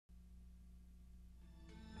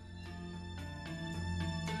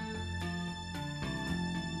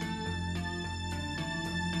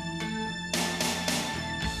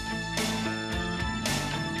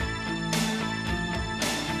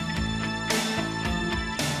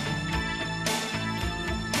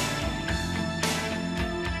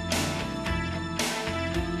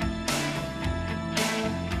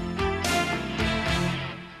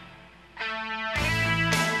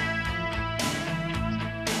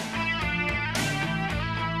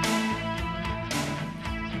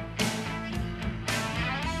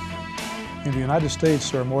In the United States,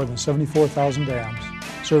 there are more than 74,000 dams,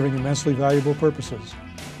 serving immensely valuable purposes: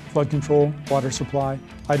 flood control, water supply,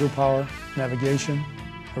 hydropower, navigation,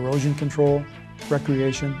 erosion control,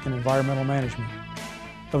 recreation, and environmental management.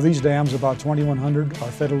 Of these dams, about 2,100 are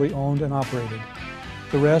federally owned and operated.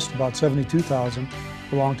 The rest, about 72,000,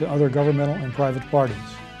 belong to other governmental and private parties.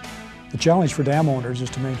 The challenge for dam owners is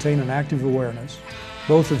to maintain an active awareness,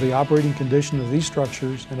 both of the operating condition of these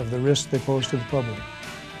structures and of the risks they pose to the public.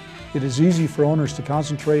 It is easy for owners to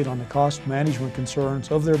concentrate on the cost management concerns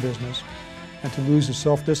of their business and to lose the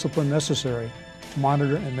self-discipline necessary to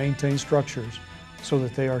monitor and maintain structures so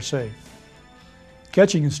that they are safe.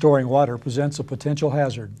 Catching and storing water presents a potential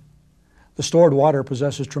hazard. The stored water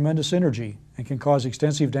possesses tremendous energy and can cause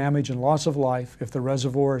extensive damage and loss of life if the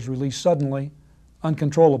reservoir is released suddenly,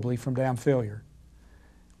 uncontrollably from dam failure.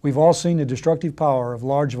 We've all seen the destructive power of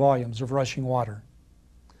large volumes of rushing water.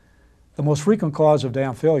 The most frequent cause of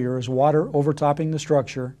dam failure is water overtopping the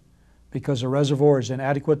structure because the reservoir is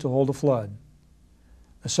inadequate to hold a flood.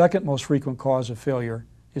 The second most frequent cause of failure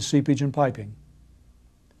is seepage and piping.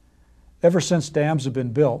 Ever since dams have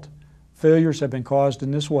been built, failures have been caused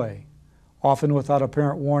in this way, often without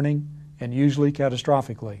apparent warning and usually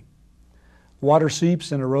catastrophically. Water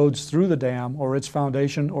seeps and erodes through the dam or its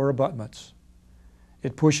foundation or abutments.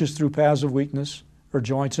 It pushes through paths of weakness or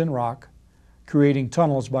joints in rock, creating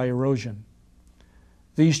tunnels by erosion.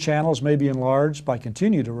 These channels may be enlarged by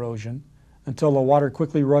continued erosion until the water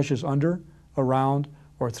quickly rushes under, around,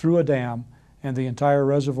 or through a dam and the entire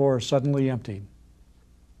reservoir is suddenly emptied.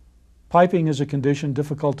 Piping is a condition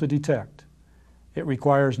difficult to detect. It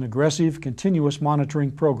requires an aggressive, continuous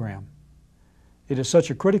monitoring program. It is such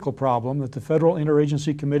a critical problem that the Federal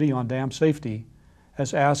Interagency Committee on Dam Safety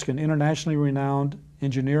has asked an internationally renowned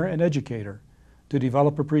engineer and educator to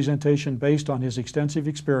develop a presentation based on his extensive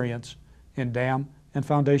experience in dam and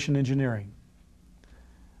foundation engineering.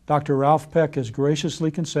 Dr. Ralph Peck has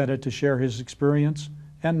graciously consented to share his experience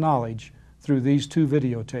and knowledge through these two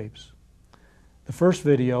videotapes. The first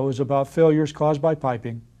video is about failures caused by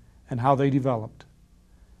piping and how they developed.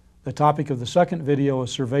 The topic of the second video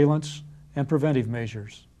is surveillance and preventive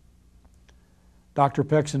measures. Dr.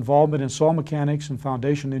 Peck's involvement in soil mechanics and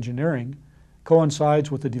foundation engineering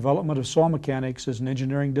coincides with the development of soil mechanics as an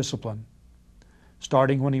engineering discipline,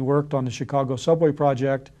 starting when he worked on the Chicago subway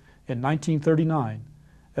project in 1939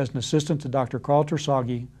 as an assistant to Dr. Carl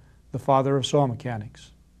Tersaghi, the father of soil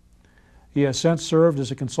mechanics. He has since served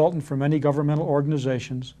as a consultant for many governmental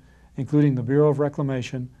organizations, including the Bureau of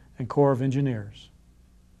Reclamation and Corps of Engineers.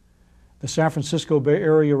 The San Francisco Bay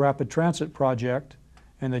Area Rapid Transit Project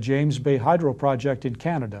and the James Bay Hydro Project in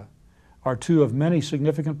Canada are two of many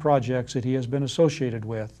significant projects that he has been associated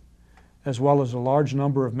with, as well as a large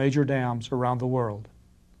number of major dams around the world.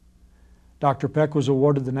 Dr. Peck was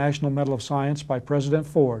awarded the National Medal of Science by President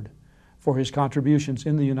Ford for his contributions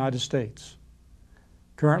in the United States.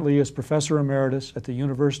 Currently, he is Professor Emeritus at the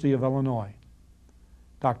University of Illinois.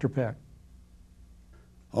 Dr. Peck.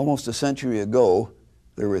 Almost a century ago,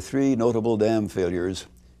 there were three notable dam failures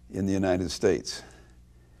in the United States.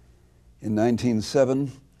 In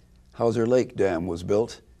 1907, Hauser Lake Dam was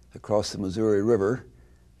built across the Missouri River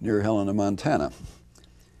near Helena, Montana.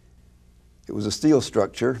 It was a steel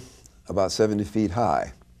structure about 70 feet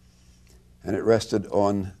high, and it rested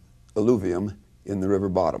on alluvium in the river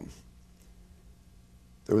bottom.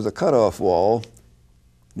 There was a cutoff wall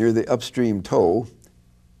near the upstream toe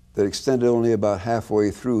that extended only about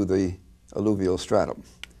halfway through the alluvial stratum.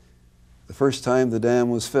 The first time the dam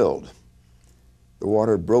was filled, the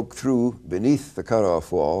water broke through beneath the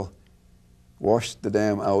cutoff wall, washed the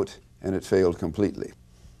dam out, and it failed completely.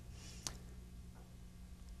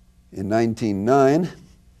 In 1909,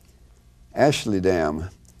 Ashley Dam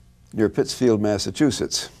near Pittsfield,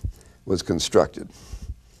 Massachusetts, was constructed.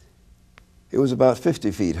 It was about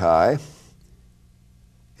 50 feet high.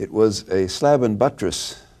 It was a slab and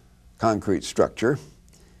buttress concrete structure,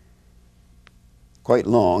 quite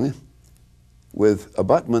long, with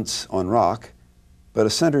abutments on rock, but a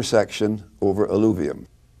center section over alluvium.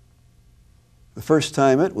 The first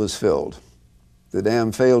time it was filled, the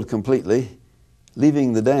dam failed completely,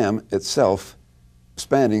 leaving the dam itself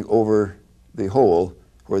spanning over the hole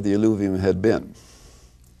where the alluvium had been.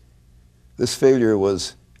 This failure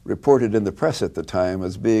was reported in the press at the time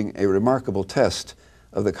as being a remarkable test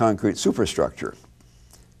of the concrete superstructure,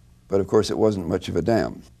 but of course it wasn't much of a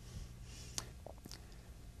dam.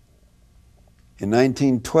 In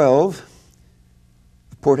 1912,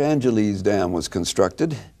 the Port Angeles Dam was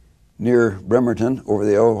constructed near Bremerton over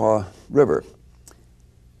the Ohio River.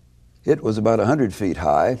 It was about 100 feet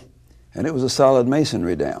high, and it was a solid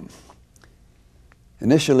masonry dam.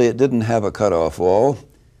 Initially, it didn't have a cutoff wall,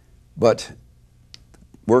 but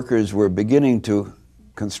workers were beginning to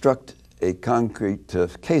construct a concrete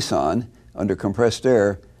caisson under compressed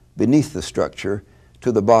air beneath the structure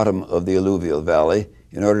to the bottom of the alluvial valley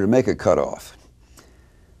in order to make a cutoff.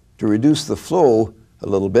 To reduce the flow a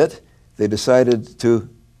little bit, they decided to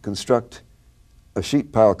construct a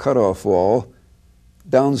sheet pile cutoff wall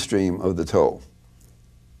downstream of the toe.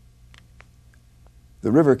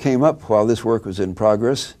 The river came up while this work was in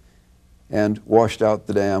progress and washed out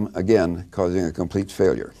the dam again, causing a complete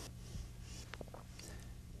failure.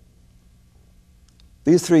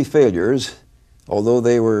 These three failures, although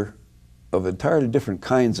they were of entirely different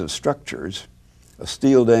kinds of structures, a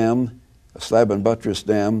steel dam, a slab and buttress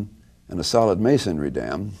dam, and a solid masonry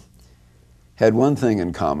dam, had one thing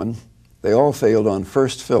in common. They all failed on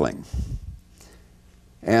first filling.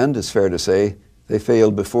 And, it's fair to say, they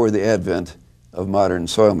failed before the advent of modern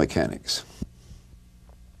soil mechanics.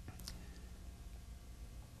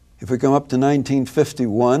 If we come up to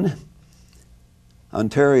 1951,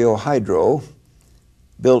 Ontario Hydro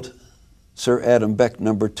built Sir Adam Beck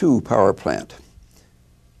No. 2 power plant.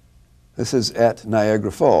 This is at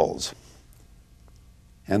Niagara Falls.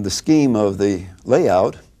 And the scheme of the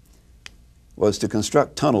layout was to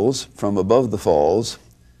construct tunnels from above the falls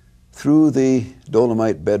through the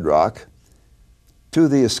dolomite bedrock to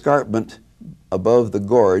the escarpment above the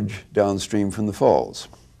gorge downstream from the falls.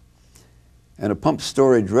 And a pumped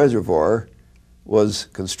storage reservoir was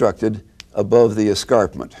constructed above the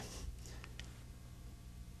escarpment.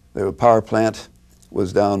 The power plant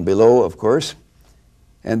was down below, of course,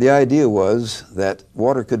 and the idea was that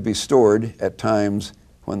water could be stored at times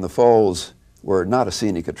when the falls were not a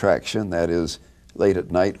scenic attraction, that is, late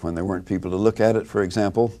at night when there weren't people to look at it, for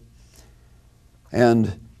example.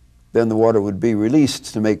 And then the water would be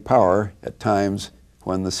released to make power at times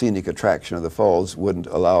when the scenic attraction of the falls wouldn't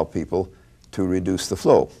allow people to reduce the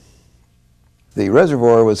flow. The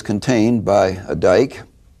reservoir was contained by a dike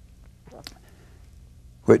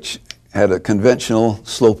which had a conventional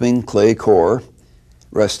sloping clay core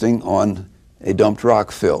resting on a dumped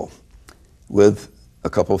rock fill with a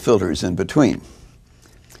couple filters in between.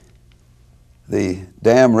 The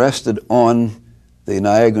dam rested on the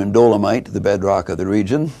Niagaran dolomite, the bedrock of the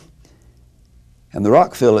region, and the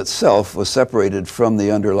rock fill itself was separated from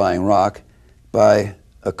the underlying rock by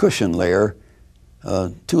a cushion layer,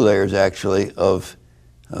 2 layers actually, of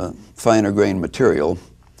finer grained material,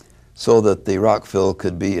 so that the rock fill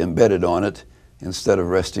could be embedded on it instead of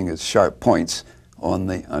resting its sharp points on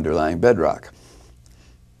the underlying bedrock.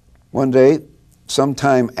 One day,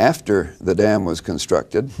 sometime after the dam was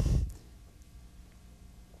constructed,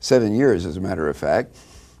 7 years as a matter of fact,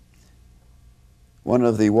 one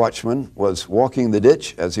of the watchmen was walking the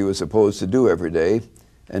ditch as he was supposed to do every day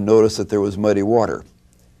and noticed that there was muddy water,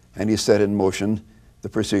 and he set in motion the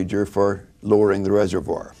procedure for lowering the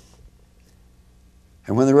reservoir.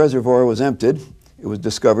 And when the reservoir was emptied, it was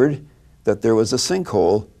discovered that there was a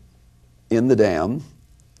sinkhole in the dam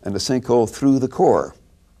and a sinkhole through the core.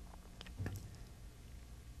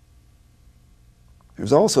 It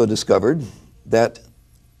was also discovered that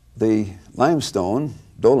the limestone,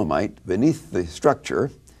 dolomite, beneath the structure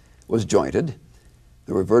was jointed.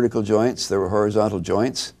 There were vertical joints, there were horizontal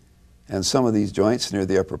joints, and some of these joints near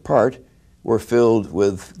the upper part were filled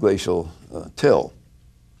with glacial till.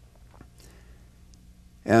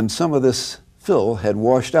 And some of this fill had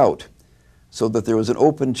washed out, so that there was an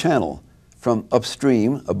open channel from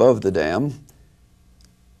upstream above the dam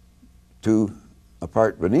to a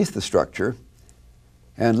part beneath the structure,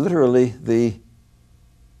 and literally the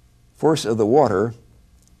force of the water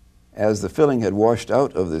as the filling had washed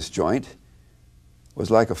out of this joint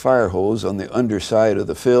was like a fire hose on the underside of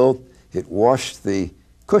the fill. It washed the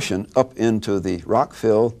cushion up into the rock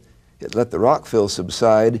fill. It let the rock fill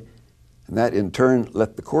subside, and that in turn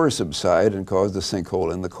let the core subside and caused a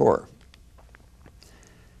sinkhole in the core.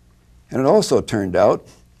 And it also turned out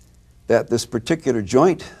that this particular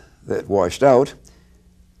joint that washed out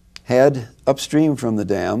had, upstream from the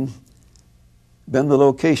dam, been the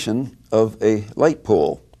location of a light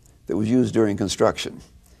pole that was used during construction.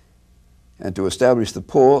 And to establish the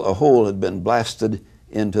pole, a hole had been blasted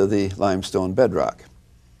into the limestone bedrock.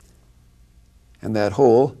 And that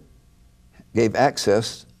hole gave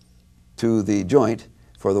access to the joint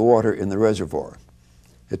for the water in the reservoir.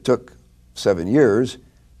 It took 7 years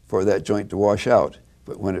for that joint to wash out,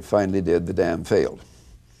 but when it finally did, the dam failed.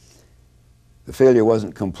 The failure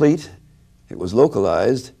wasn't complete. It was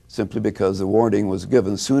localized simply because the warning was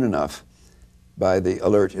given soon enough by the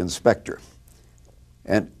alert inspector.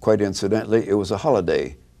 And quite incidentally, it was a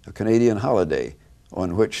holiday, a Canadian holiday,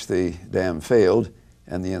 on which the dam failed,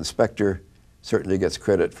 and the inspector certainly gets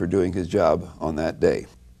credit for doing his job on that day.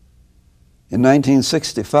 In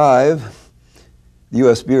 1965, the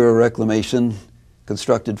U.S. Bureau of Reclamation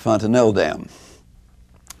constructed Fontenelle Dam.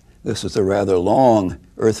 This is a rather long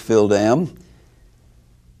earth-fill dam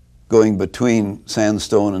going between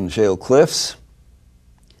sandstone and shale cliffs.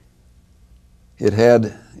 It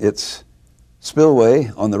had its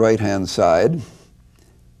spillway on the right-hand side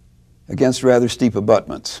against rather steep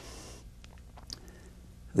abutments.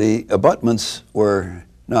 The abutments were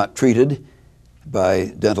not treated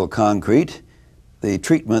by dental concrete. The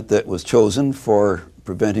treatment that was chosen for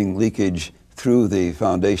preventing leakage through the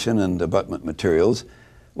foundation and abutment materials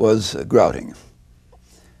was grouting.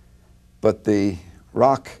 But the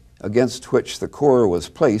rock against which the core was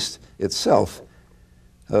placed itself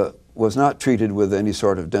was not treated with any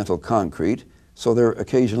sort of dental concrete, so there are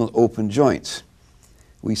occasional open joints.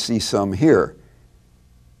 We see some here,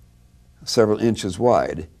 several inches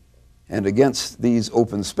wide, and against these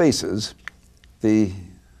open spaces, the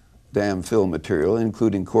dam fill material,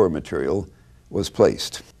 including core material, was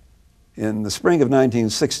placed. In the spring of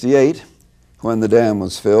 1968, when the dam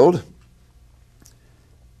was filled,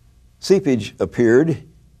 seepage appeared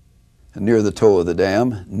near the toe of the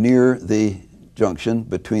dam, near the junction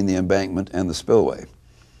between the embankment and the spillway.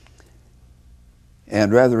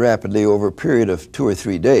 And rather rapidly, over a period of 2 or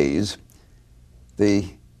 3 days, the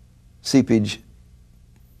seepage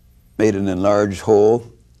made an enlarged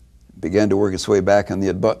hole, began to work its way back in the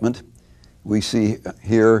abutment. We see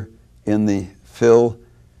here in the fill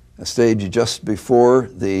a stage just before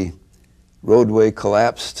the roadway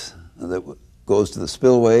collapsed that goes to the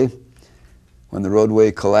spillway. When the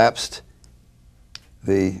roadway collapsed,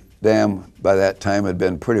 the dam by that time had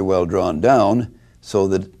been pretty well drawn down, so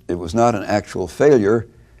that it was not an actual failure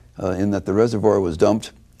in that the reservoir was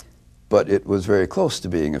dumped, but it was very close to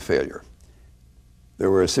being a failure.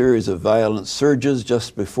 There were a series of violent surges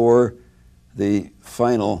just before the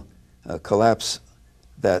final collapse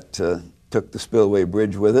that took the spillway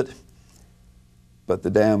bridge with it, but the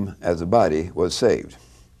dam as a body was saved.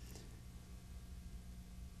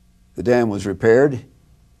 The dam was repaired.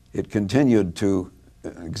 It continued to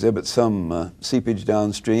exhibit some seepage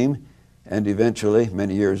downstream, and eventually,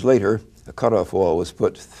 many years later, a cutoff wall was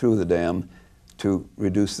put through the dam to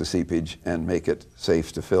reduce the seepage and make it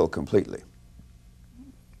safe to fill completely.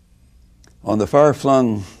 On the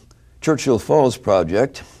far-flung Churchill Falls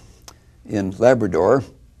project in Labrador,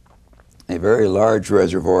 a very large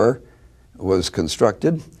reservoir was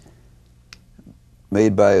constructed,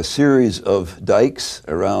 made by a series of dikes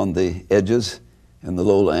around the edges and the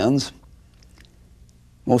lowlands.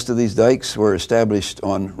 Most of these dikes were established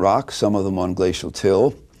on rock, some of them on glacial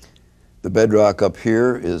till. The bedrock up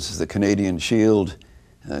here is the Canadian Shield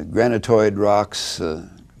granitoid rocks,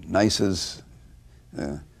 gneisses,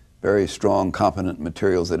 very strong, competent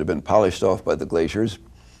materials that have been polished off by the glaciers.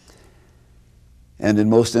 And in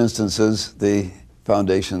most instances, the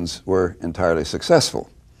foundations were entirely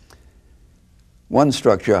successful. One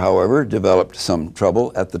structure, however, developed some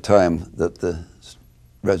trouble at the time that the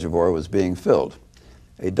reservoir was being filled,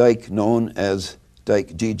 a dike known as Dike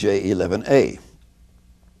GJ11A.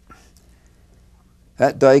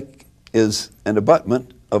 That dike is an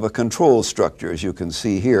abutment of a control structure, as you can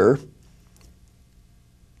see here.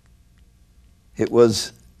 It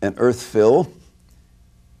was an earth fill,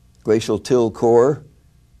 glacial till core,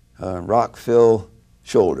 rock fill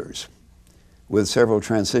shoulders with several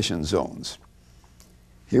transition zones.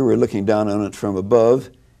 Here we're looking down on it from above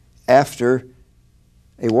after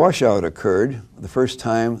a washout occurred the first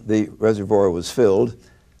time the reservoir was filled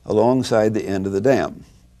alongside the end of the dam.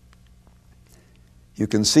 You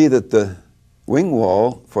can see that the wing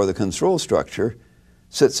wall for the control structure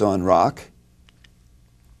sits on rock,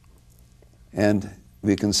 and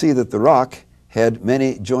we can see that the rock had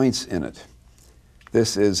many joints in it.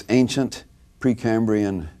 This is ancient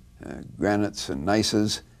Precambrian granites and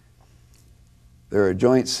gneisses. There are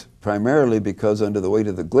joints primarily because under the weight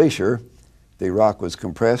of the glacier, the rock was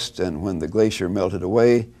compressed, and when the glacier melted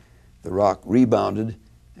away, the rock rebounded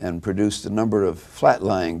and produced a number of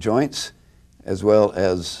flat-lying joints as well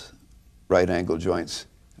as right-angle joints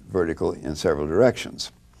vertical in several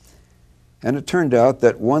directions. And it turned out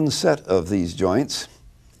that one set of these joints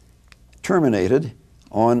terminated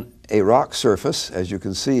on a rock surface, as you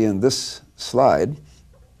can see in this slide,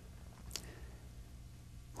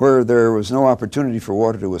 where there was no opportunity for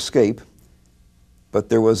water to escape, but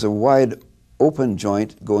there was a wide open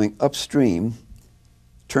joint going upstream,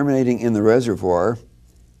 terminating in the reservoir,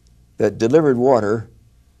 that delivered water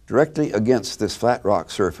directly against this flat rock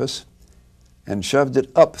surface and shoved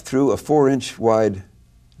it up through a 4-inch wide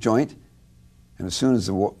joint And as soon as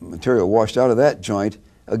the material washed out of that joint,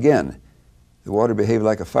 again, the water behaved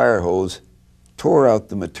like a fire hose, tore out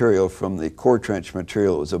the material from the core trench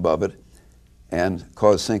material that was above it, and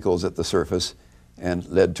caused sinkholes at the surface and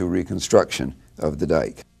led to reconstruction of the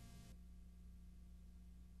dike.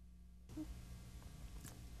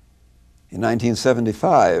 In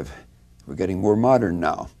 1975, we're getting more modern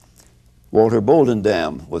now, Walter Bolden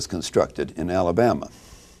Dam was constructed in Alabama.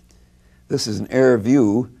 This is an air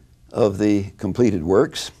view of the completed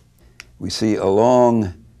works. We see a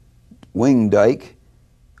long wing dike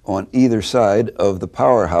on either side of the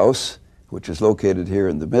powerhouse, which is located here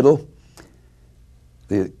in the middle.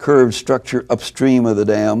 The curved structure upstream of the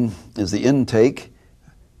dam is the intake,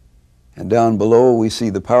 and down below we see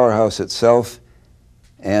the powerhouse itself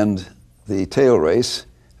and the tail race.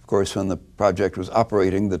 Of course, when the project was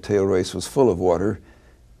operating, the tail race was full of water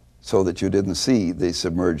so that you didn't see the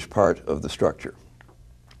submerged part of the structure.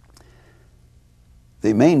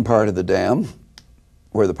 The main part of the dam,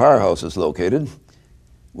 where the powerhouse is located,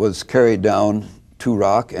 was carried down to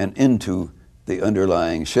rock and into the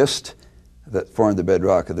underlying schist that formed the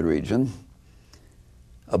bedrock of the region.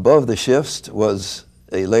 Above the schist was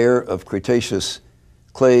a layer of Cretaceous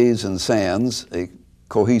clays and sands, a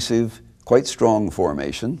cohesive, quite strong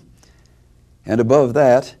formation. And above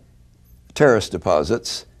that, terrace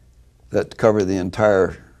deposits that cover the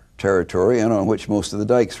entire territory and on which most of the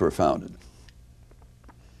dikes were founded.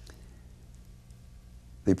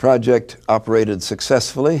 The project operated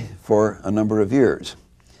successfully for a number of years.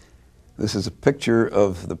 This is a picture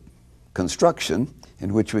of the construction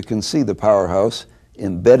in which we can see the powerhouse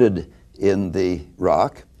embedded in the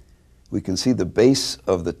rock. We can see the base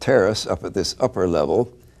of the terrace up at this upper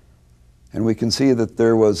level, and we can see that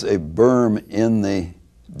there was a berm in the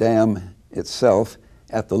dam itself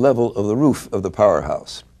at the level of the roof of the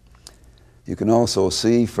powerhouse. You can also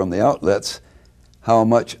see from the outlets how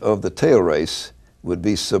much of the tail race would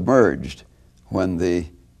be submerged when the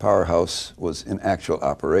powerhouse was in actual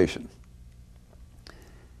operation.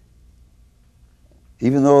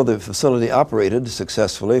 Even though the facility operated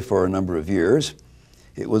successfully for a number of years,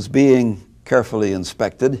 it was being carefully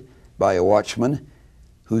inspected by a watchman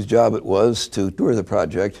whose job it was to tour the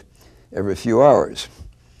project every few hours.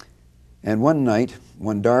 And one night,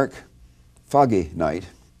 one dark, foggy night,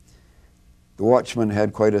 the watchman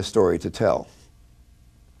had quite a story to tell.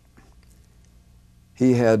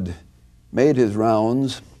 He had made his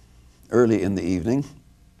rounds early in the evening,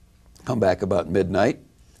 come back about midnight,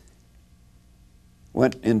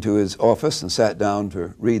 went into his office and sat down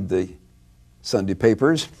to read the Sunday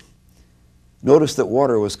papers, noticed that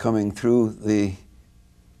water was coming through the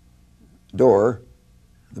door,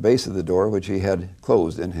 the base of the door, which he had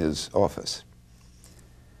closed in his office.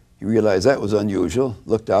 He realized that was unusual,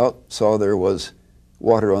 looked out, saw there was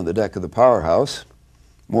water on the deck of the powerhouse,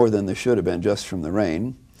 more than there should have been just from the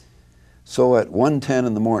rain. So at 1:10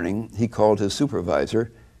 in the morning, he called his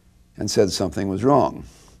supervisor and said something was wrong.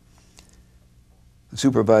 The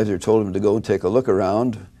supervisor told him to go and take a look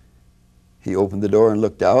around. He opened the door and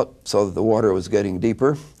looked out, saw that the water was getting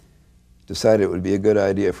deeper, decided it would be a good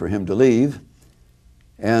idea for him to leave,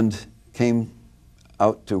 and came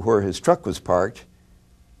out to where his truck was parked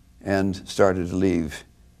and started to leave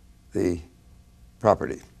the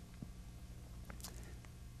property.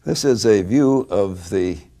 This is a view of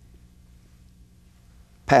the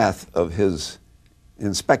path of his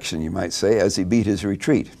inspection, you might say, as he beat his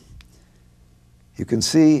retreat. You can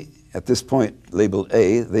see at this point, labeled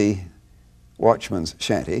A, the watchman's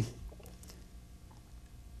shanty.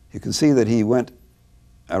 You can see that he went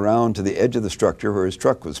around to the edge of the structure where his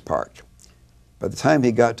truck was parked. By the time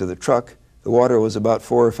he got to the truck, the water was about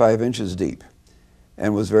 4 or 5 inches deep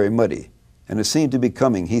and was very muddy. And it seemed to be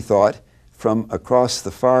coming, he thought, from across the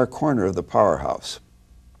far corner of the powerhouse.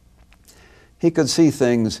 He could see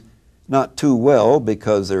things not too well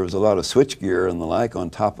because there was a lot of switchgear and the like on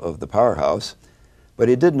top of the powerhouse, but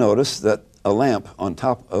he did notice that a lamp on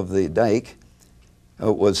top of the dike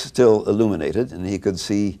was still illuminated, and he could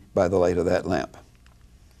see by the light of that lamp.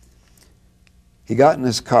 He got in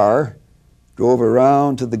his car, drove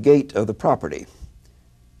around to the gate of the property,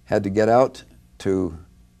 had to get out to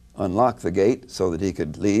unlock the gate so that he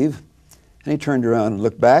could leave, and he turned around and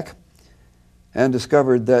looked back and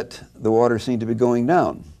discovered that the water seemed to be going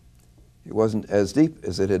down. It wasn't as deep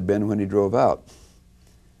as it had been when he drove out.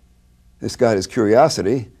 This got his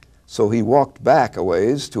curiosity, so he walked back a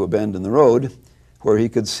ways to a bend in the road where he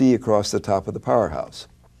could see across the top of the powerhouse.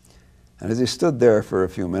 And as he stood there for a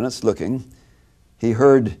few minutes looking, he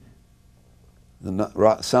heard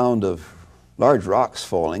the sound of large rocks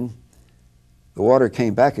falling. The water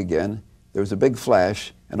came back again. There was a big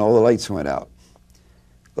flash, and all the lights went out.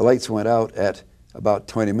 The lights went out at about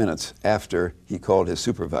 20 minutes after he called his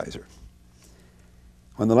supervisor.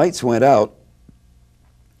 When the lights went out,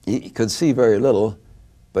 he could see very little,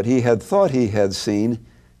 but he had thought he had seen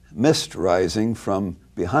mist rising from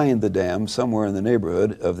behind the dam somewhere in the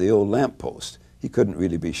neighborhood of the old lamp post. He couldn't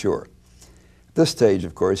really be sure. At this stage,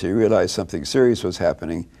 of course, he realized something serious was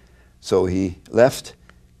happening, so he left,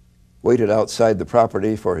 waited outside the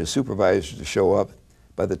property for his supervisor to show up.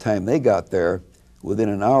 By the time they got there, within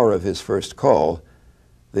an hour of his first call,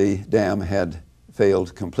 the dam had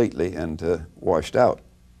failed completely and washed out.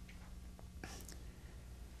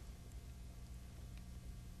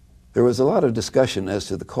 There was a lot of discussion as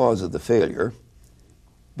to the cause of the failure,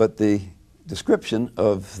 but the description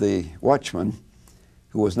of the watchman,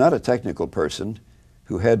 who was not a technical person,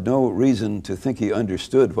 who had no reason to think he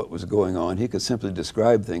understood what was going on, he could simply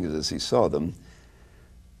describe things as he saw them,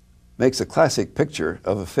 makes a classic picture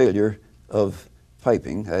of a failure of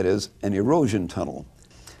piping, that is, an erosion tunnel.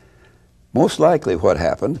 Most likely what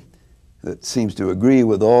happened, that seems to agree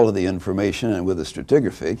with all of the information and with the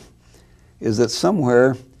stratigraphy, is that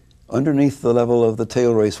somewhere underneath the level of the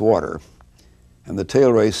tail race water, and the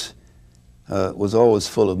tail race was always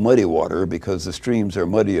full of muddy water because the streams are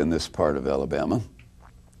muddy in this part of Alabama.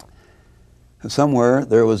 And somewhere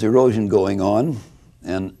there was erosion going on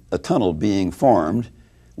and a tunnel being formed,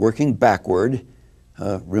 working backward,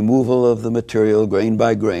 removal of the material grain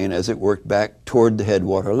by grain as it worked back toward the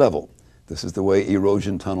headwater level. This is the way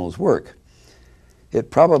erosion tunnels work.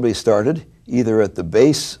 It probably started either at the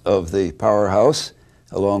base of the powerhouse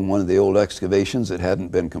along one of the old excavations that hadn't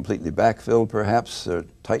been completely backfilled perhaps, or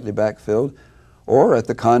tightly backfilled, or at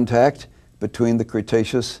the contact between the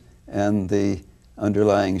Cretaceous and the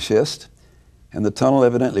underlying schist. And the tunnel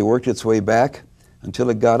evidently worked its way back until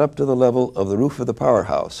it got up to the level of the roof of the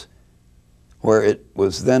powerhouse, where it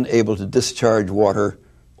was then able to discharge water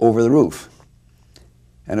over the roof.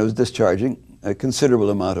 And it was discharging a considerable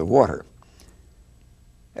amount of water.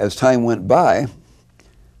 As time went by,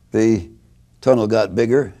 the tunnel got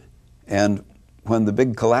bigger, and when the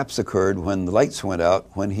big collapse occurred, when the lights went out,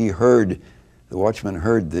 when the watchman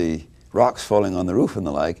heard the rocks falling on the roof and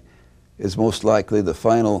the like, is most likely the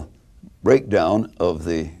final breakdown of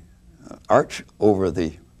the arch over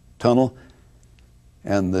the tunnel,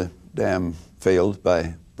 and the dam failed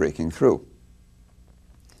by breaking through.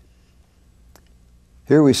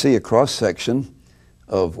 Here we see a cross-section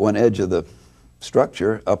of one edge of the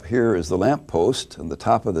structure. Up here is the lamp post and the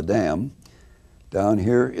top of the dam. Down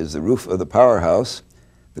here is the roof of the powerhouse,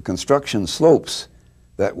 the construction slopes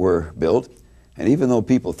that were built. And even though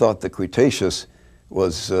people thought the Cretaceous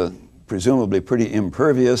was presumably pretty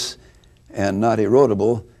impervious and not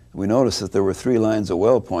erodible, we noticed that there were 3 lines of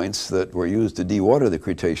well points that were used to dewater the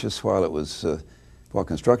Cretaceous while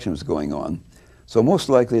construction was going on. So most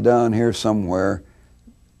likely down here somewhere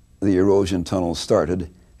the erosion tunnel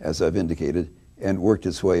started, as I've indicated, and worked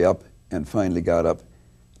its way up and finally got up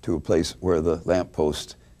to a place where the lamp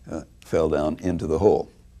post fell down into the hole.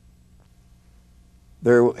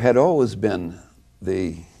 There had always been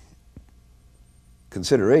the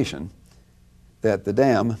consideration that the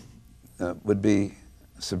dam would be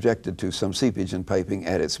subjected to some seepage and piping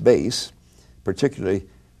at its base, particularly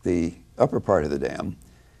the upper part of the dam.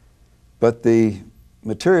 But the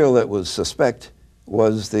material that was suspect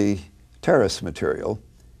was the terrace material,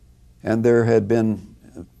 and there had been,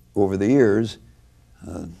 over the years,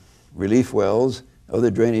 relief wells, other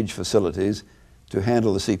drainage facilities to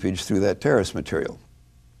handle the seepage through that terrace material.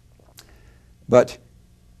 But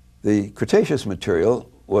the Cretaceous material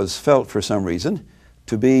was felt for some reason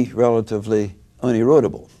to be relatively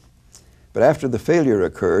unerodable. But after the failure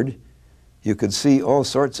occurred, you could see all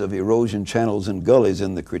sorts of erosion channels and gullies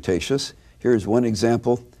in the Cretaceous. Here's one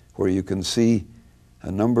example where you can see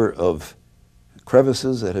a number of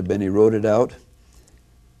crevices that had been eroded out,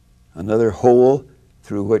 another hole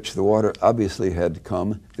through which the water obviously had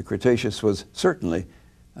come. The Cretaceous was certainly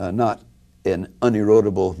not an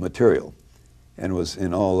unerodable material and was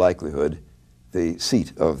in all likelihood the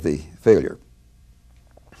seat of the failure.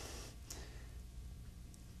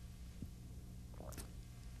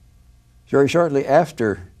 Very shortly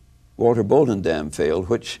after Walter Bolden Dam failed,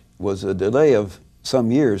 which was a delay of some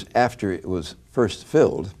years after it was first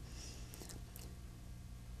filled,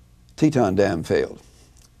 Teton Dam failed.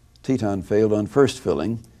 Teton failed on first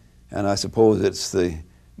filling, and I suppose it's the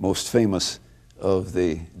most famous of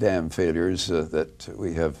the dam failures that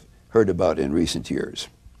we have heard about in recent years.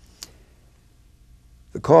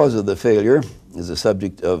 The cause of the failure is a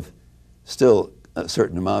subject of still a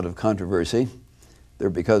certain amount of controversy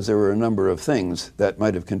because there were a number of things that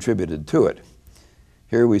might have contributed to it.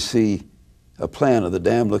 Here we see a plan of the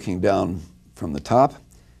dam looking down from the top.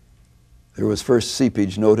 There was first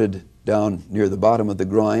seepage noted down near the bottom of the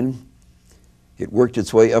groin. It worked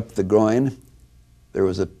its way up the groin. There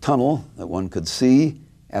was a tunnel that one could see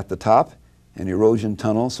at the top, an erosion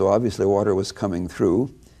tunnel, so obviously water was coming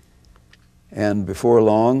through. And before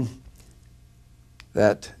long,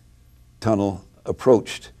 that tunnel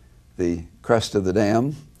approached the crest of the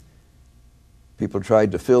dam. People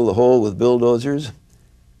tried to fill the hole with bulldozers.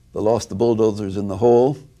 They lost the bulldozers in the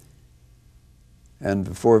hole. And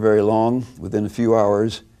before very long, within a few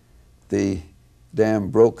hours, the dam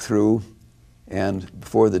broke through, and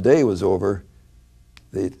before the day was over,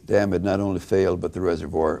 the dam had not only failed, but the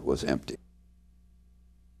reservoir was empty.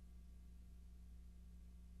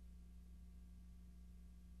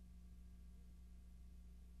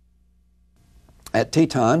 At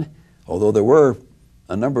Teton, although there were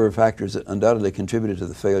a number of factors that undoubtedly contributed to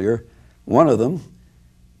the failure, one of them,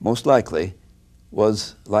 most likely,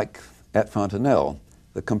 was like at Fontenelle,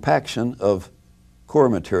 the compaction of core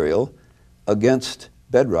material against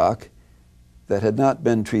bedrock that had not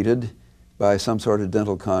been treated by some sort of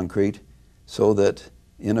dental concrete, so that,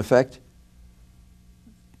 in effect,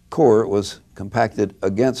 core was compacted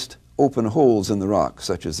against open holes in the rock,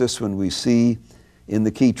 such as this one we see in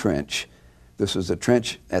the Key Trench. This was a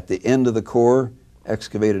trench at the end of the core,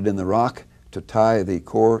 excavated in the rock to tie the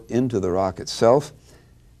core into the rock itself.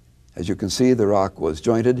 As you can see, the rock was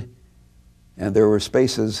jointed, and there were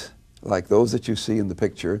spaces like those that you see in the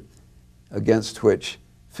picture against which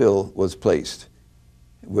fill was placed,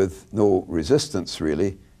 with no resistance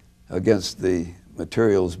really against the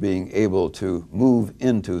materials being able to move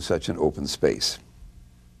into such an open space.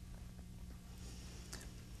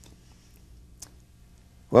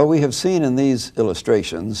 Well, we have seen in these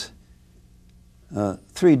illustrations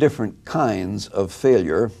three different kinds of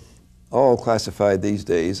failure, all classified these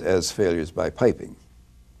days as failures by piping.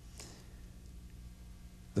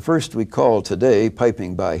 The first we call today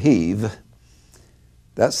piping by heave.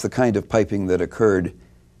 That's the kind of piping that occurred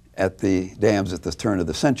at the dams at the turn of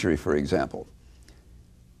the century, for example.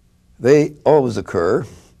 They always occur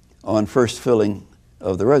on first filling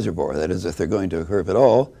of the reservoir. That is, if they're going to occur at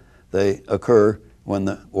all, they occur when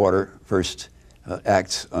the water first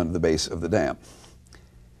acts on the base of the dam.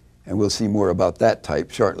 And we'll see more about that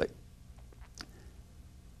type shortly.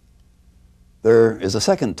 There is a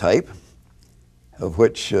second type, of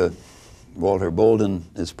which Walter Bolden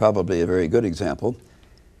is probably a very good example,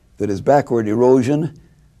 that is backward erosion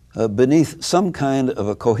beneath some kind of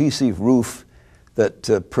a cohesive roof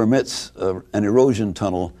that permits an erosion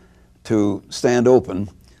tunnel to stand open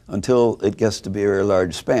until it gets to be a very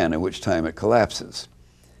large span, at which time it collapses.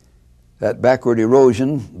 That backward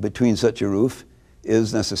erosion between such a roof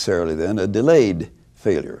is necessarily then a delayed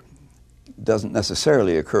failure. It doesn't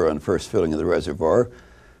necessarily occur on first filling of the reservoir.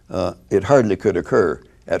 It hardly could occur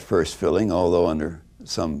at first filling, although under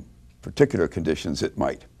some particular conditions it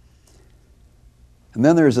might. And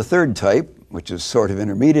then there's a third type, which is sort of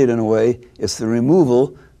intermediate in a way. It's the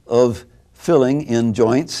removal of filling in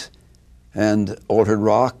joints and altered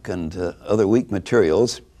rock and other weak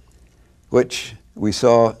materials, which we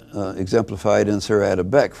saw exemplified in Sir Adam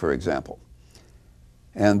Beck, for example.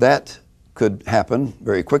 And that could happen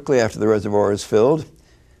very quickly after the reservoir is filled,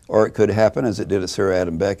 or it could happen, as it did at Sir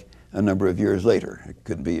Adam Beck, a number of years later. It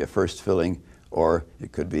could be a first filling, or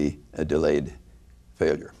it could be a delayed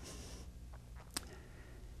failure.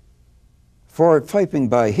 For piping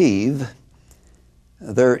by heave,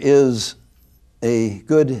 there is a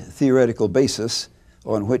good theoretical basis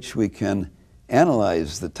on which we can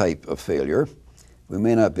analyze the type of failure. We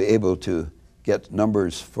may not be able to get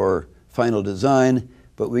numbers for final design,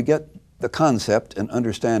 but we get the concept and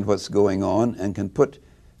understand what's going on and can put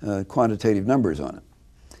quantitative numbers on it.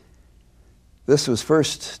 This was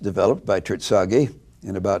first developed by Terzaghi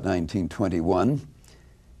in about 1921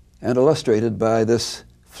 and illustrated by this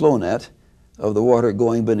flow net of the water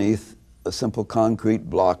going beneath a simple concrete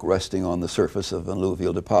block resting on the surface of an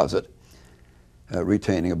alluvial deposit,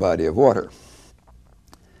 retaining a body of water.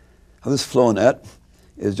 Now, this flow net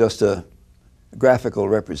is just a graphical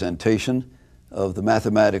representation of the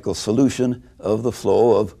mathematical solution of the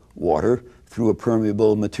flow of water through a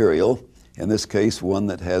permeable material, in this case one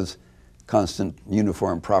that has constant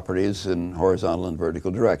uniform properties in horizontal and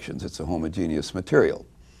vertical directions. It's a homogeneous material.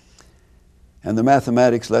 And the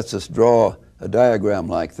mathematics lets us draw a diagram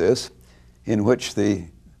like this, in which the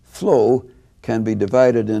flow can be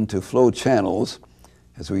divided into flow channels,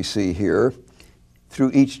 as we see here.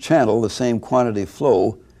 Through each channel, the same quantity of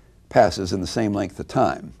flow passes in the same length of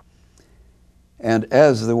time. And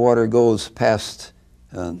as the water goes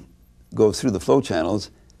through the flow channels,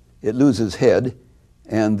 it loses head,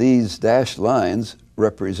 and these dashed lines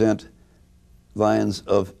represent lines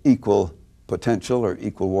of equal potential or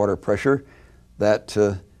equal water pressure. That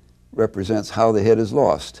represents how the head is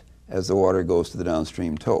lost as the water goes to the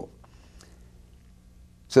downstream toe.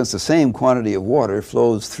 Since the same quantity of water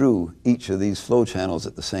flows through each of these flow channels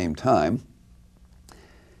at the same time,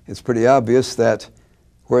 it's pretty obvious that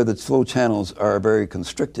where the flow channels are very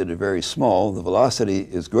constricted or very small, the velocity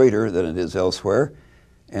is greater than it is elsewhere,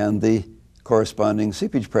 and the corresponding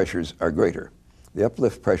seepage pressures are greater. The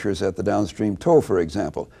uplift pressures at the downstream toe, for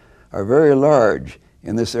example, are very large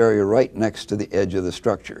in this area right next to the edge of the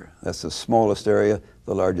structure. That's the smallest area,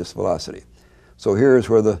 the largest velocity. So here's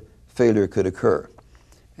where the failure could occur.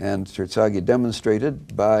 And Terzaghi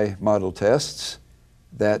demonstrated by model tests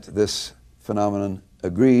that this phenomenon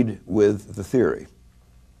agreed with the theory.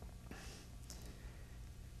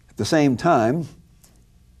 At the same time,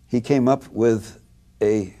 he came up with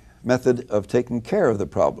a method of taking care of the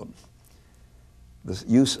problem, the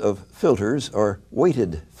use of filters or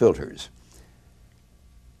weighted filters.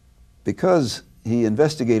 Because he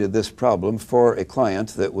investigated this problem for a client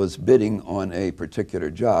that was bidding on a particular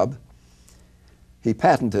job, he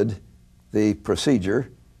patented the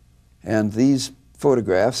procedure, and these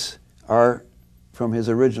photographs are from his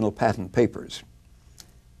original patent papers.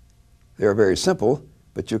 They are very simple,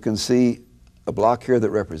 but you can see a block here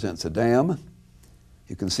that represents a dam.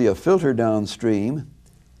 You can see a filter downstream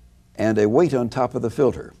and a weight on top of the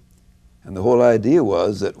filter. And the whole idea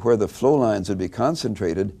was that where the flow lines would be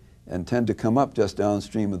concentrated and tend to come up just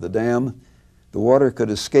downstream of the dam, the water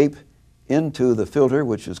could escape into the filter,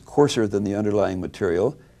 which is coarser than the underlying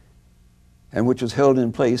material, and which is held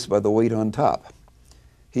in place by the weight on top.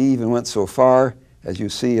 He even went so far, as you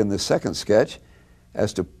see in the second sketch,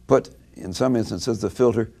 as to put, in some instances, the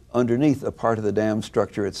filter underneath a part of the dam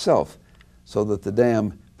structure itself, so that the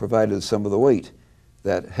dam provided some of the weight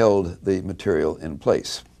that held the material in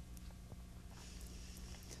place.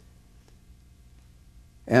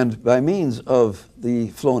 And by means of the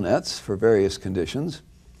flow nets for various conditions,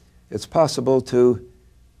 it's possible to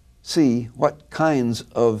see what kinds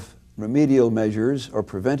of remedial measures or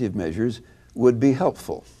preventive measures would be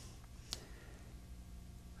helpful.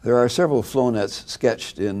 There are several flow nets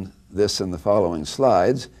sketched in this and the following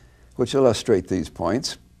slides, which illustrate these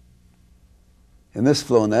points. In this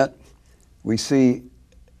flow net, we see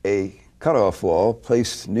a cutoff wall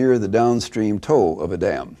placed near the downstream toe of a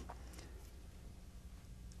dam.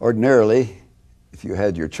 Ordinarily, if you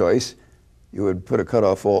had your choice, you would put a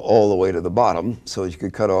cutoff wall all the way to the bottom so you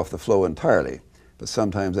could cut off the flow entirely. But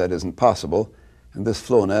sometimes that isn't possible, and this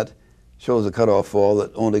flow net shows a cutoff wall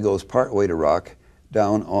that only goes part way to rock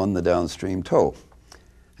down on the downstream toe.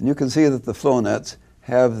 And you can see that the flow nets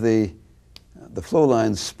have the flow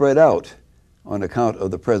lines spread out on account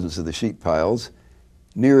of the presence of the sheet piles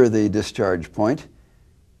near the discharge point,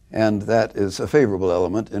 and that is a favorable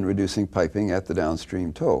element in reducing piping at the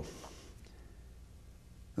downstream toe.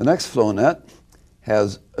 The next flow net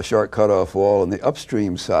has a short cutoff wall on the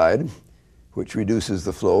upstream side, which reduces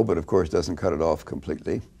the flow, but of course doesn't cut it off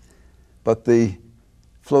completely. But the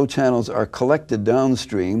flow channels are collected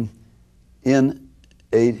downstream in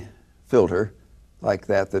a filter like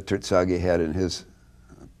that Terzaghi had in his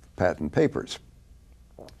patent papers.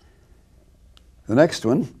 The next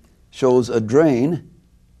one shows a drain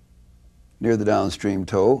near the downstream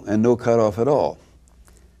toe and no cutoff at all.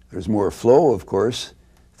 There's more flow, of course,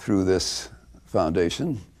 through this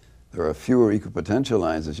foundation. There are fewer equipotential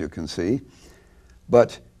lines, as you can see,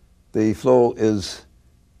 but the flow is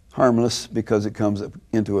harmless because it comes up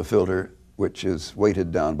into a filter which is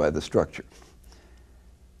weighted down by the structure.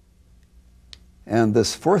 And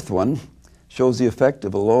this fourth one shows the effect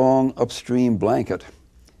of a long upstream blanket,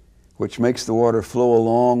 which makes the water flow a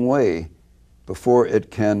long way before it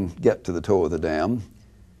can get to the toe of the dam.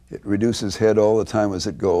 It reduces head all the time as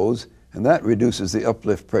it goes, and that reduces the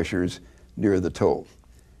uplift pressures near the toe.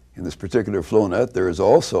 In this particular flow net, there is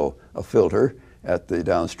also a filter at the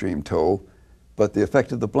downstream toe, but the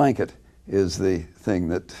effect of the blanket is the thing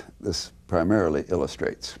that this primarily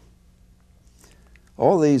illustrates.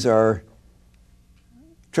 All these are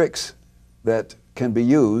tricks that can be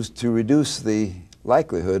used to reduce the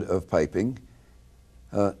likelihood of piping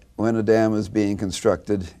when a dam is being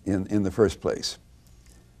constructed in the first place.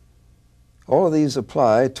 All of these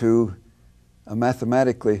apply to a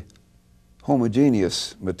mathematically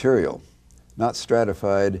homogeneous material, not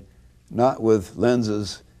stratified, not with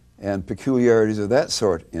lenses and peculiarities of that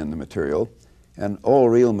sort in the material, and all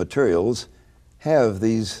real materials have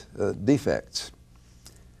these defects.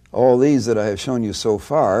 All these that I have shown you so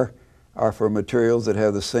far are for materials that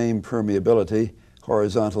have the same permeability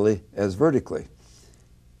horizontally as vertically.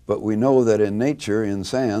 But we know that in nature, in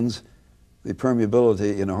sands, the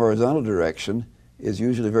permeability in a horizontal direction is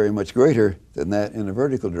usually very much greater than that in a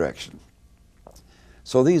vertical direction.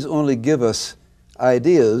 So these only give us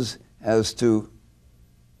ideas as to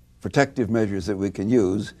protective measures that we can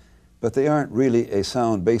use, but they aren't really a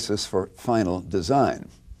sound basis for final design.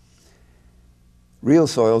 Real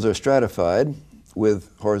soils are stratified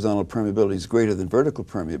with horizontal permeabilities greater than vertical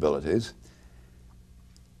permeabilities.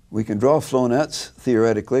 We can draw flow nets,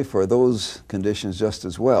 theoretically, for those conditions just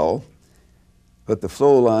as well, but the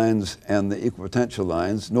flow lines and the equipotential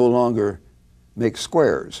lines no longer make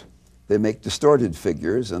squares. They make distorted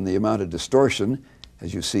figures, and the amount of distortion,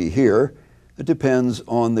 as you see here, it depends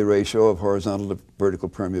on the ratio of horizontal to vertical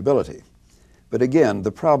permeability. But again,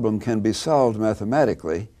 the problem can be solved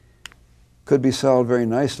mathematically, could be solved very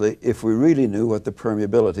nicely if we really knew what the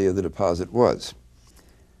permeability of the deposit was.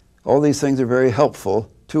 All these things are very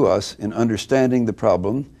helpful to us in understanding the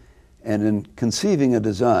problem and in conceiving a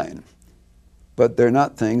design, but they're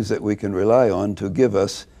not things that we can rely on to give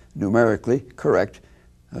us numerically correct,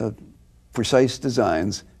 precise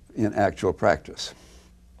designs in actual practice.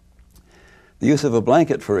 The use of a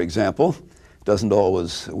blanket, for example, doesn't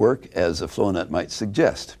always work as a flow net might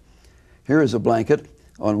suggest. Here is a blanket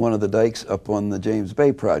on one of the dikes up on the James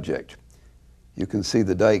Bay project. You can see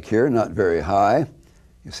the dike here, not very high.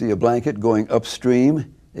 You see a blanket going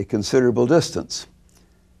upstream a considerable distance.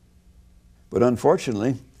 But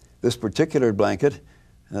unfortunately, this particular blanket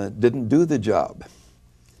didn't do the job,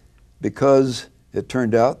 because it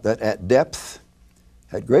turned out that at depth,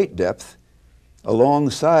 at great depth,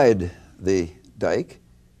 alongside the dike,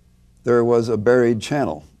 there was a buried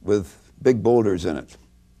channel with big boulders in it.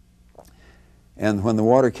 And when the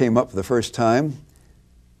water came up the first time,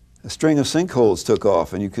 a string of sinkholes took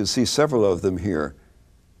off, and you can see several of them here.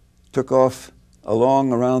 Took off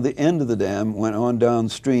along around the end of the dam, went on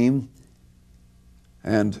downstream,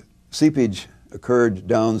 and seepage occurred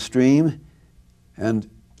downstream, and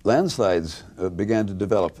landslides began to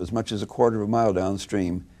develop as much as a quarter of a mile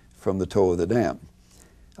downstream from the toe of the dam.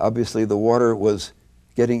 Obviously, the water was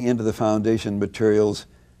getting into the foundation materials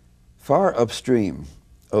far upstream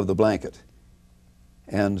of the blanket.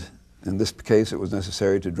 And in this case, it was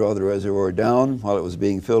necessary to draw the reservoir down while it was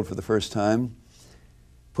being filled for the first time,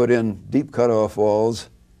 put in deep cutoff walls.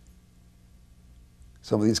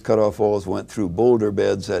 Some of these cutoff walls went through boulder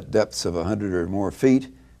beds at depths of 100 or more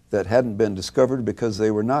feet that hadn't been discovered because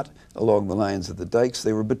they were not along the lines of the dikes,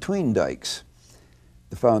 they were between dikes.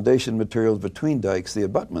 The foundation materials between dikes, the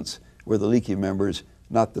abutments, were the leaky members,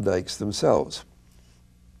 not the dikes themselves.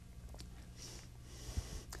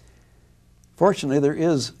 Fortunately, there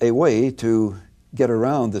is a way to get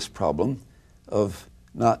around this problem of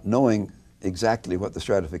not knowing exactly what the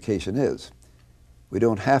stratification is. We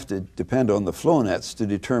don't have to depend on the flow nets to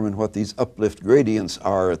determine what these uplift gradients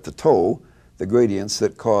are at the toe, the gradients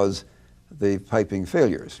that cause the piping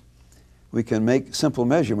failures. We can make simple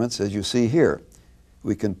measurements, as you see here.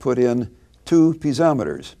 We can put in two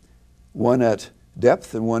piezometers, one at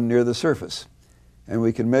depth and one near the surface. And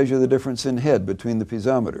we can measure the difference in head between the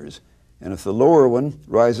piezometers. And if the lower one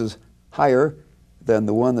rises higher than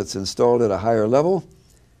the one that's installed at a higher level,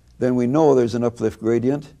 then we know there's an uplift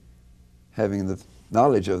gradient. Having the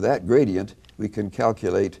knowledge of that gradient, we can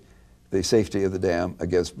calculate the safety of the dam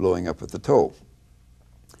against blowing up at the toe.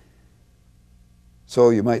 So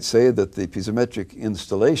you might say that the piezometric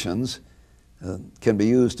installations can be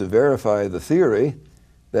used to verify the theory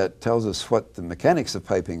that tells us what the mechanics of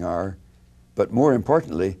piping are, but more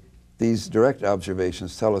importantly, these direct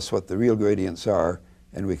observations tell us what the real gradients are,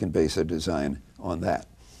 and we can base a design on that.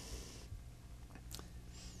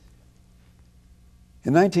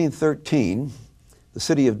 In 1913, the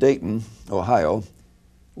city of Dayton, Ohio,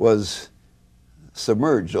 was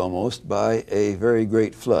submerged almost by a very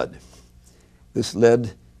great flood. This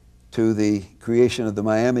led to the creation of the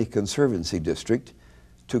Miami Conservancy District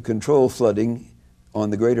to control flooding on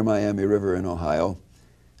the greater Miami River in Ohio,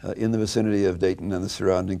 in the vicinity of Dayton and the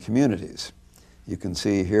surrounding communities. You can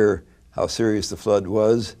see here how serious the flood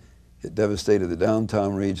was. It devastated the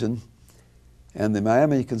downtown region. And the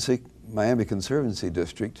Miami Conservancy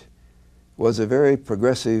District was a very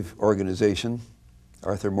progressive organization.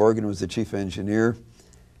 Arthur Morgan was the chief engineer.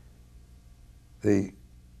 The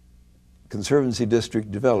Conservancy District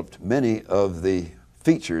developed many of the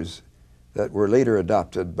features that were later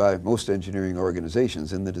adopted by most engineering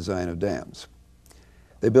organizations in the design of dams.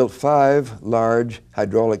 They built 5 large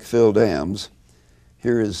hydraulic fill dams.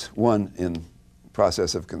 Here is one in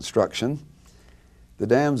process of construction. The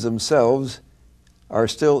dams themselves are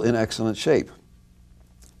still in excellent shape.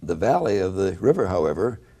 The valley of the river,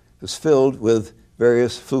 however, is filled with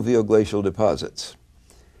various fluvioglacial deposits.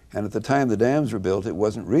 And at the time the dams were built, it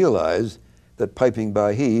wasn't realized that piping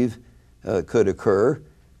by heave could occur,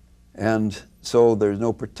 and so there's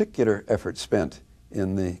no particular effort spent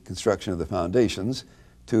in the construction of the foundations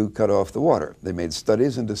to cut off the water. They made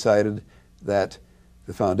studies and decided that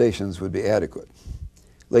the foundations would be adequate.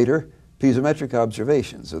 Later, piezometric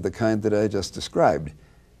observations of the kind that I just described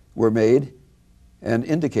were made and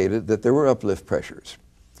indicated that there were uplift pressures.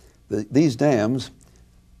 These dams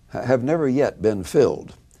have never yet been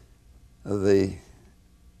filled. The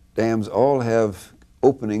dams all have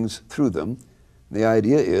openings through them. The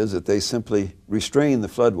idea is that they simply restrain the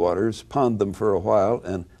floodwaters, pond them for a while,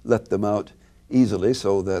 and let them out easily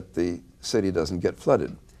so that the city doesn't get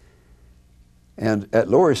flooded. And at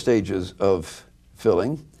lower stages of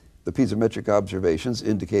filling, the piezometric observations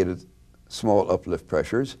indicated small uplift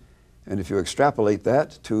pressures. And if you extrapolate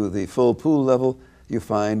that to the full pool level, you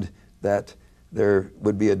find that there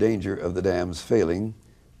would be a danger of the dams failing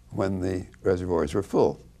when the reservoirs were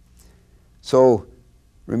full. So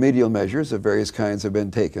remedial measures of various kinds have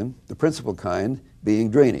been taken, the principal kind being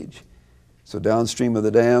drainage. So downstream of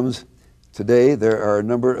the dams, today there are a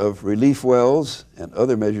number of relief wells, and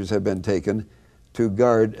other measures have been taken to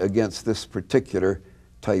guard against this particular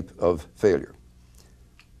type of failure.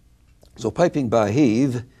 So piping by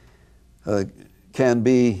heave can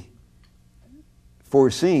be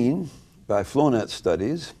foreseen by flownet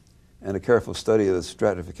studies and a careful study of the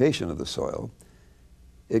stratification of the soil.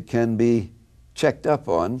 It can be checked up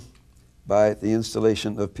on by the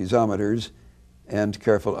installation of piezometers and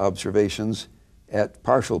careful observations at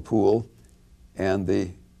partial pool, and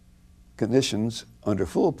the conditions under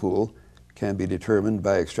full pool can be determined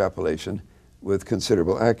by extrapolation with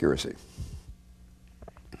considerable accuracy.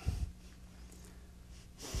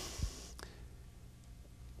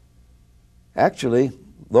 Actually,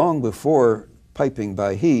 long before piping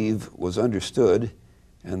by heave was understood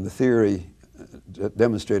and the theory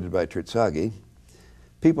demonstrated by Terzaghi,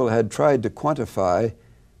 people had tried to quantify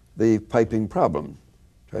the piping problem,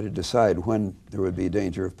 try to decide when there would be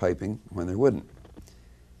danger of piping, when there wouldn't.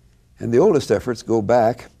 And the oldest efforts go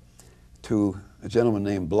back to a gentleman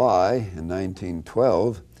named Bly in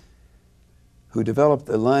 1912, who developed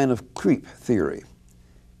a line of creep theory.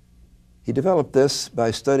 He developed this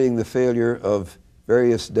by studying the failure of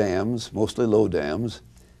various dams, mostly low dams,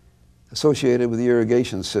 associated with the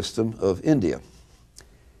irrigation system of India.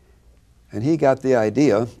 And he got the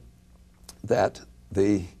idea that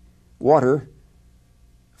the water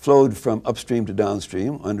flowed from upstream to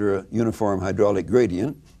downstream under a uniform hydraulic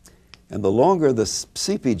gradient, and the longer the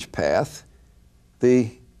seepage path,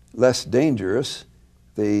 the less dangerous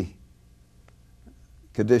the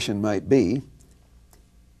condition might be.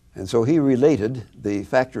 And so he related the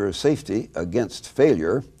factor of safety against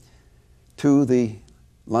failure to the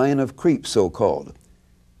line of creep, so-called,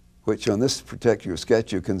 which on this particular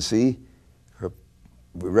sketch you can see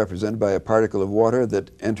represented by a particle of water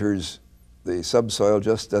that enters the subsoil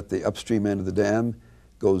just at the upstream end of the dam,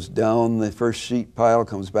 goes down the first sheet pile,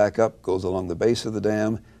 comes back up, goes along the base of the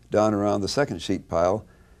dam, down around the second sheet pile.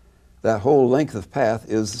 That whole length of path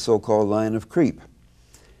is the so-called line of creep.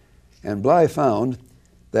 And Bly found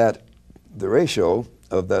that the ratio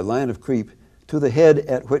of that line of creep to the head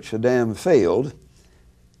at which a dam failed,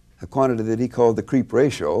 a quantity that he called the creep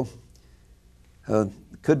ratio,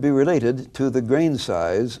 could be related to the grain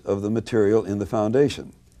size of the material in the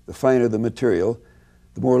foundation. The finer the material,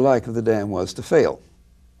 the more likely the dam was to fail.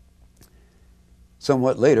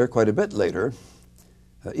 Somewhat later, quite a bit later,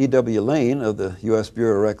 E.W. Lane of the U.S.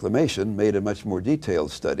 Bureau of Reclamation made a much more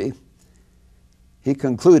detailed study. He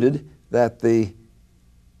concluded that the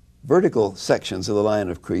vertical sections of the line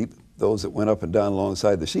of creep, those that went up and down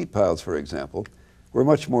alongside the sheet piles, for example, were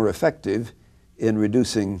much more effective in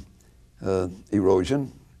reducing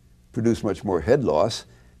erosion, produced much more head loss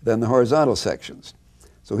than the horizontal sections.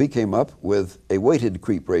 So he came up with a weighted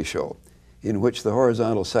creep ratio in which the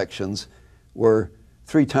horizontal sections were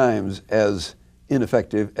 3 times as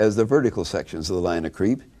ineffective as the vertical sections of the line of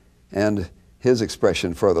creep, and his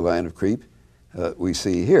expression for the line of creep we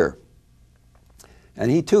see here.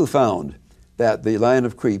 And he too found that the line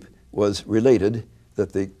of creep was related,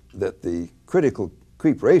 that the critical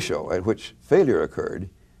creep ratio at which failure occurred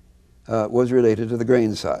was related to the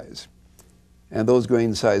grain size. And those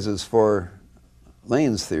grain sizes for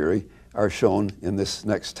Lane's theory are shown in this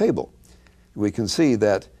next table. We can see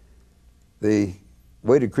that the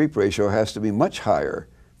weighted creep ratio has to be much higher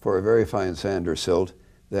for a very fine sand or silt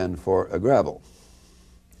than for a gravel.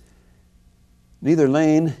 Neither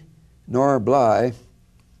Lane nor Bly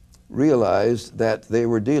realized that they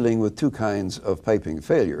were dealing with two kinds of piping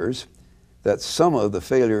failures, that some of the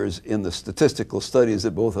failures in the statistical studies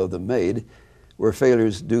that both of them made were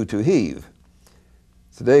failures due to heave.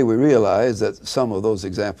 Today we realize that some of those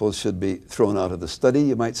examples should be thrown out of the study,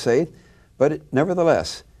 you might say, but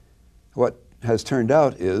nevertheless, what has turned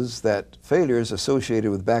out is that failures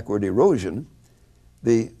associated with backward erosion,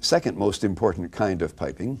 the second most important kind of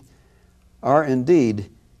piping, are indeed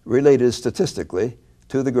related statistically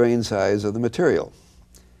to the grain size of the material.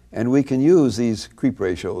 And we can use these creep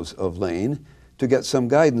ratios of Lane to get some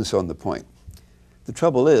guidance on the point. The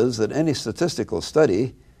trouble is that any statistical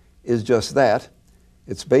study is just that.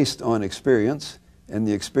 It's based on experience, and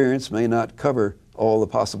the experience may not cover all the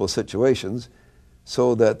possible situations,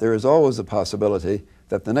 so that there is always a possibility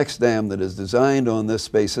that the next dam that is designed on this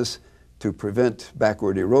basis to prevent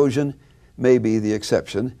backward erosion may be the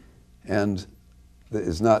exception, and that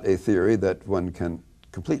is not a theory that one can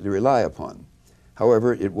completely rely upon.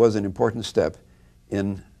 However, it was an important step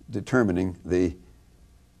in determining the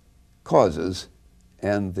causes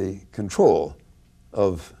and the control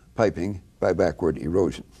of piping by backward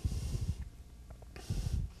erosion.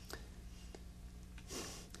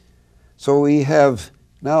 So we have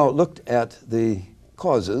now looked at the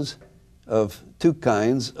causes of two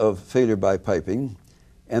kinds of failure by piping,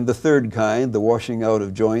 and the third kind, the washing out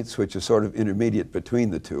of joints, which is sort of intermediate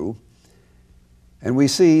between the two. And we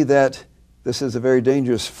see that this is a very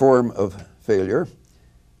dangerous form of failure,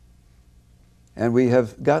 and we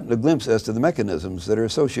have gotten a glimpse as to the mechanisms that are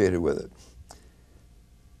associated with it.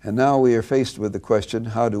 And now we are faced with the question,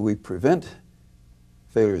 how do we prevent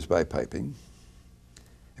failures by piping?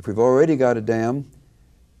 If we've already got a dam,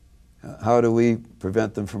 how do we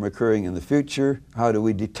prevent them from occurring in the future? How do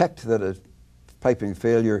we detect that a piping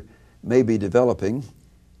failure may be developing?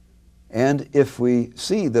 And if we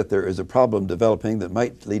see that there is a problem developing that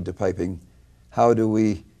might lead to piping, how do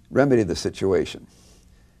we remedy the situation?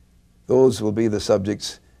 Those will be the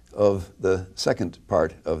subjects of the second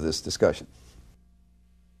part of this discussion.